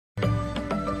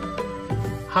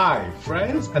Hi,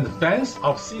 friends and fans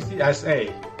of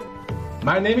CCSA.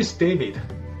 My name is David.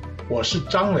 我是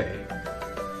张伟.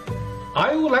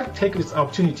 I would like to take this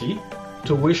opportunity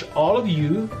to wish all of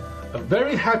you a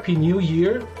very happy new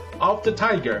year of the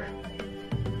Tiger.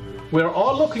 We are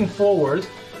all looking forward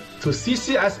to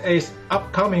CCSA's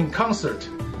upcoming concert,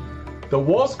 the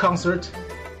Waltz Concert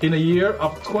in the year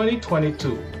of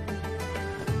 2022.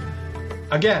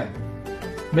 Again,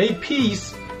 may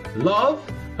peace, love,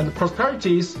 and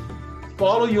prosperities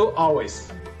follow you always.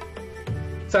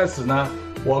 在此呢，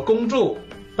我恭祝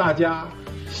大家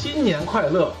新年快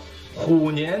乐，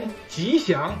虎年吉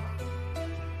祥。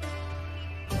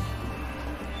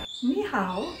你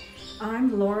好,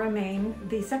 I'm Laura Main,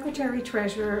 the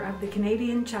Secretary-Treasurer of the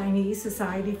Canadian Chinese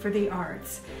Society for the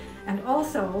Arts, and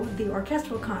also the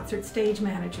orchestral concert stage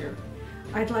manager.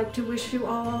 I'd like to wish you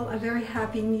all a very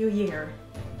happy new year.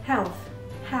 Health,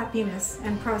 happiness,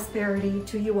 and prosperity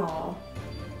to you all.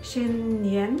 新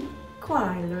年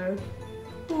快乐，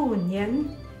虎年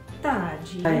大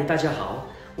吉。嗨，大家好，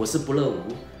我是不乐无，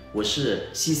我是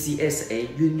CCSA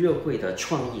音乐会的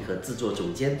创意和制作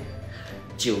总监。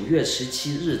9月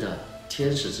17日的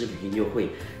天使之旅音乐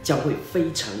会将会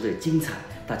非常的精彩，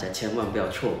大家千万不要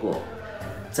错过。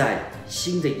在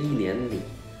新的一年里，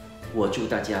我祝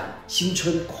大家新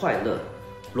春快乐，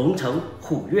龙腾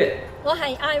虎跃。我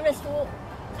係 Iris Wu，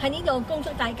 喺呢度恭祝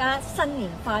大家新年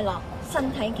快樂，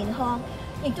身體健康，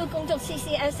亦都恭祝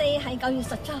CCSA 喺9月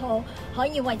17號可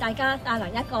以為大家帶來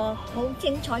一個好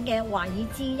精彩嘅華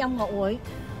語之音樂會。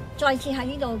再次喺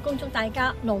呢度恭祝大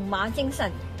家龍馬精神，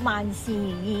萬事如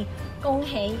意，恭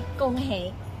喜恭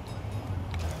喜！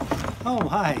 Oh,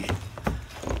 hi.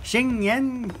 新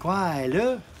年快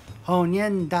樂，猴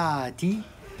年大吉.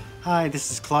 Hi,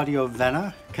 this is Claudio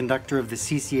Venna, conductor of the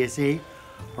CCSA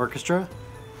Orchestra.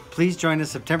 Please join us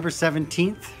September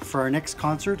 17th for our next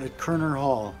concert at Kerner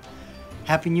Hall.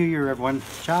 Happy New Year, everyone.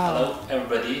 Ciao. Hello,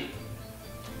 everybody.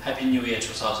 Happy New Year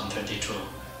 2022.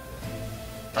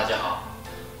 大家好，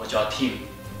我叫 Tim。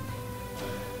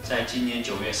在今年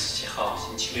9月17号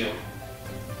星期六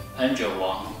 ，Angel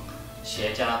王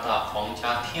携加拿大皇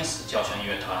家天使交响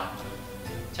乐团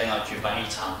将要举办一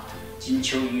场金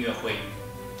秋音乐会。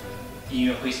音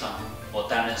乐会上，我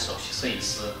担任首席摄影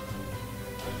师。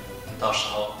到时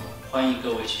候欢迎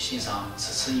各位去欣赏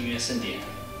此次音乐盛典。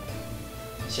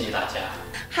谢谢大家。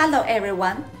Hello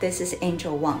everyone, this is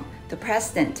Angel Wang, the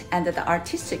President and the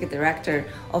Artistic Director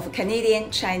of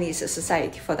Canadian Chinese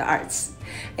Society for the Arts.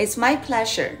 It's my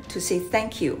pleasure to say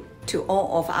thank you to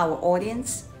all of our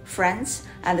audience, friends,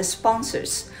 and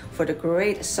sponsors for the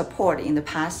great support in the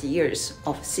past years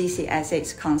of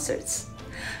CCSA's concerts.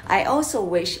 I also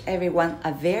wish everyone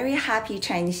a very happy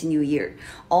Chinese New Year,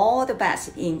 all the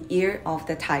best in Year of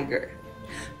the Tiger.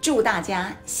 祝大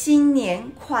家新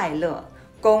年快乐，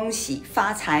恭喜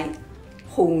发财，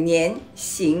虎年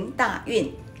行大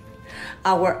运。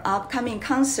Our upcoming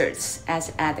concerts is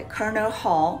at Kerner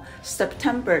Hall,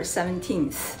 September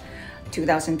 17th,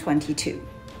 2022.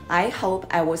 I hope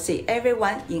I will see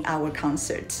everyone in our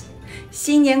concerts.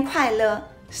 新年快乐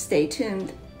Stay tuned.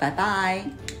 Bye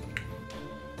bye.